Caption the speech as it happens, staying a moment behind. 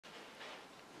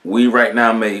we right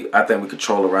now I think we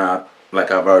control around,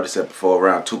 like I've already said before,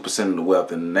 around 2% of the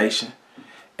wealth in the nation.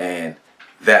 And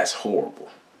that's horrible.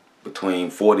 Between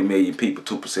 40 million people,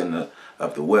 2%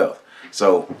 of the wealth.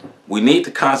 So we need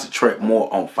to concentrate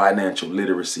more on financial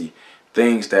literacy,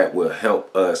 things that will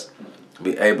help us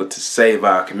be able to save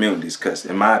our communities. Because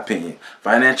in my opinion,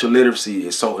 financial literacy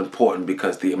is so important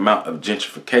because the amount of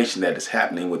gentrification that is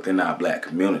happening within our black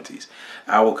communities.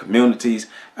 Our communities,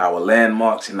 our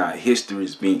landmarks, and our history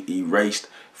is being erased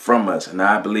from us. And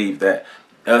I believe that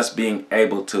us being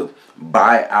able to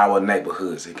buy our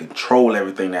neighborhoods and control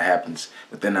everything that happens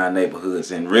within our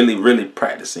neighborhoods and really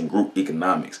practicing group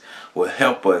economics will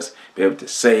help us be able to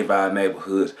save our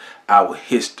neighborhoods, our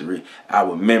history,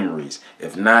 our memories.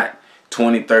 If not,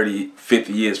 20, 30,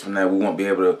 50 years from now, we won't be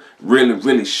able to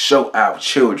really show our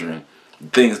children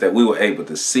things that we were able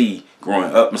to see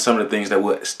growing up and some of the things that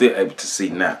we're still able to see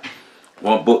now.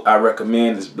 One book I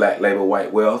recommend is Black Labor,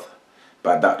 White Wealth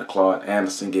by Dr. Claude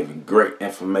Anderson, giving great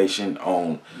information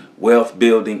on wealth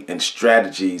building and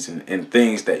strategies and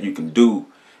things that you can do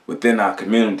within our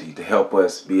community to help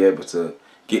us be able to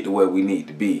get to where we need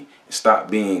to be. Stop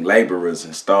being laborers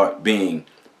and start being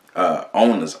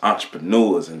owners,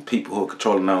 entrepreneurs, and people who are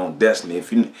controlling their own destiny.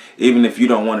 Even if you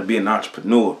don't want to be an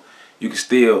entrepreneur, you can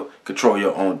still control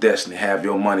your own destiny, have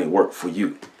your money work for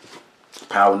you.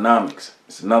 Powernomics.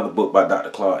 It's another book by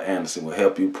Dr. Claude Anderson. Will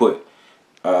help you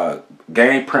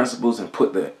gain principles and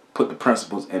put the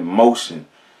principles in motion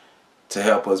to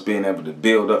help us being able to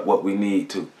build up what we need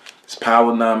to. It's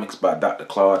Powernomics by Dr.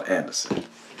 Claude Anderson.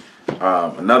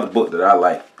 Another book that I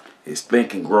like is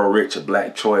Think and Grow Rich, A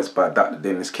Black Choice by Dr.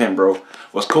 Dennis Kimbro.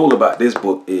 What's cool about this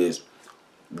book is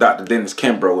Dr. Dennis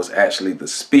Kimbro was actually the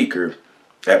speaker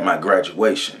at my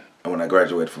graduation when I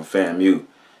graduated from FAMU.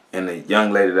 And the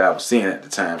young lady that I was seeing at the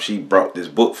time, she brought this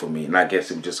book for me. And I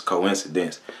guess it was just a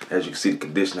coincidence. As you can see the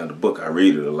condition of the book, I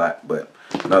read it a lot. But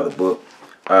another book,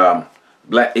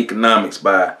 Black Economics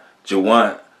by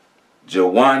Jawanza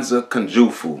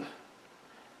Kunjufu.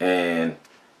 And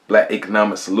Black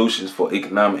Economic Solutions for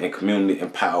Economic and Community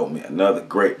Empowerment. Another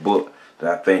great book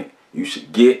that I think you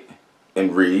should get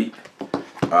and read.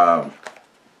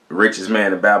 Richest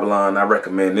Man in Babylon. I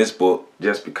recommend this book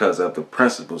just because of the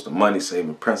principles, the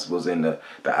money-saving principles, and the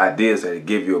ideas that it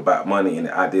give you about money and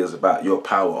the ideas about your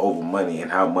power over money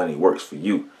and how money works for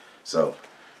you. So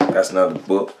that's another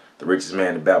book. The Richest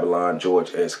Man in Babylon,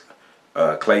 George S.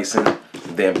 Clason.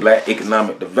 Then Black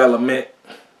Economic Development.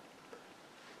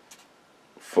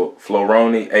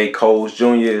 Floroni A. Coles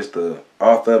Jr. is the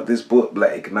author of this book,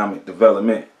 Black Economic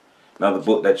Development. Another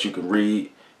book that you can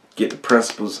read, get the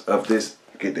principles of this,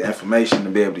 get the information to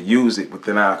be able to use it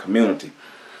within our community.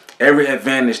 Every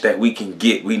advantage that we can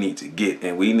get, we need to get,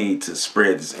 and we need to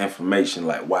spread this information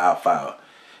like wildfire.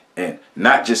 And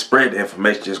not just spread the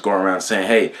information, just going around saying,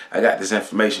 hey, I got this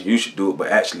information, you should do it,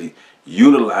 but actually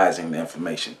utilizing the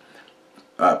information.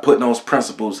 Putting those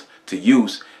principles to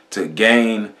use to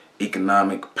gain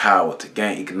economic power, to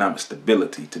gain economic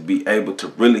stability, to be able to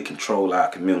really control our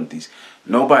communities.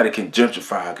 Nobody can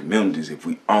gentrify our communities if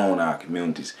we own our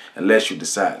communities unless you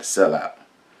decide to sell out.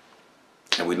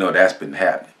 And we know that's been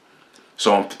happening.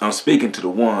 So I'm speaking to the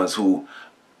ones who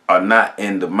are not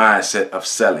in the mindset of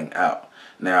selling out.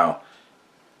 Now,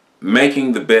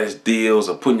 making the best deals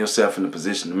or putting yourself in a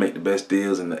position to make the best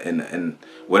deals and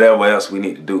whatever else we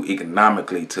need to do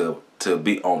economically to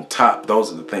be on top,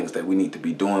 those are the things that we need to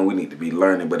be doing, we need to be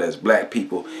learning. But as black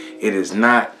people, it is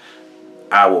not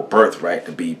our birthright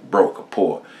to be broke or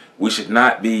poor. We should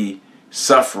not be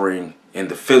suffering in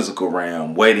the physical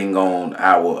realm, waiting on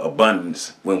our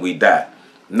abundance when we die.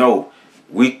 No,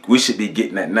 we should be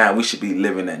getting that now. We should be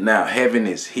living that now. Heaven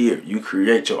is here. You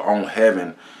create your own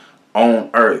heaven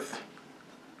on earth,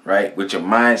 right? With your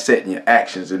mindset and your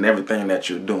actions and everything that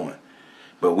you're doing.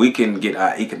 But we can get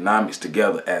our economics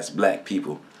together as black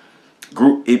people.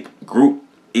 Group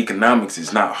economics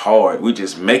is not hard. We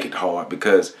just make it hard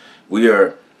because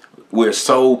we're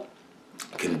so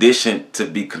conditioned to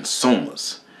be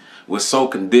consumers. We're so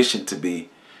conditioned to be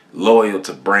loyal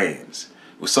to brands.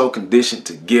 We're so conditioned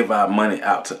to give our money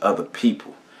out to other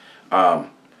people.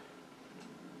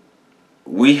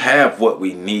 We have what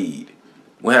we need.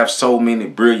 We have so many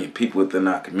brilliant people within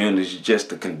our communities. Just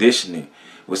the conditioning.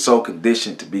 We're so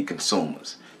conditioned to be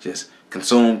consumers. Just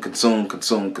consume, consume,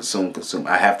 consume, consume, consume.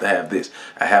 I have to have this.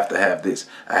 I have to have this.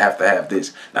 I have to have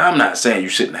this. Now, I'm not saying you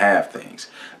shouldn't have things.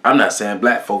 I'm not saying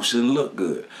black folks shouldn't look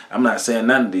good. I'm not saying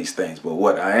none of these things. But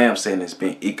what I am saying is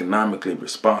being economically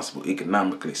responsible,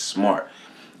 economically smart.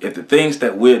 If the things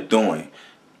that we're doing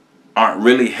aren't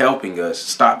really helping us,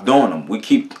 stop doing them. We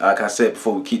keep, like I said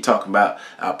before, we keep talking about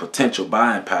our potential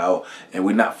buying power, and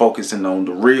we're not focusing on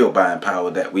the real buying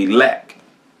power that we lack.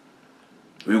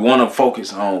 We want to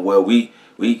focus on, well, we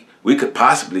could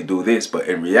possibly do this, but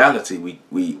in reality,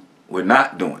 we're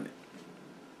not doing it.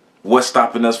 What's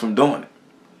stopping us from doing it?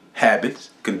 Habits,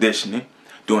 conditioning,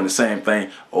 doing the same thing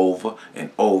over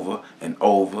and over and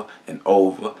over and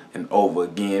over and over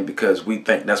again because we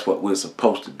think that's what we're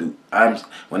supposed to do.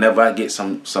 Whenever I get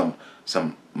some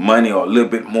money or a little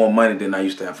bit more money than I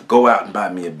used to have, go out and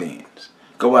buy me a Benz.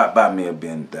 Go out and buy me a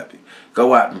BMW.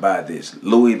 Go out and buy this,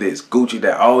 Louis this, Gucci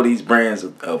that, all these brands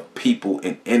of people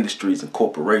in industries and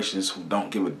corporations who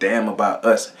don't give a damn about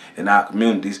us and our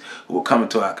communities, who will come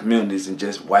into our communities and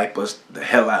just wipe us the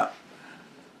hell out.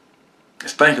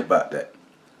 Just think about that.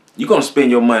 You're going to spend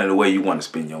your money the way you want to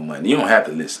spend your money. You don't have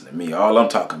to listen to me. All I'm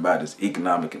talking about is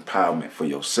economic empowerment for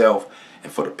yourself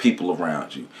and for the people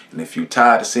around you. And if you're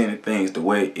tired of seeing things the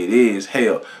way it is,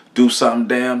 hell, do something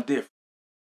damn different.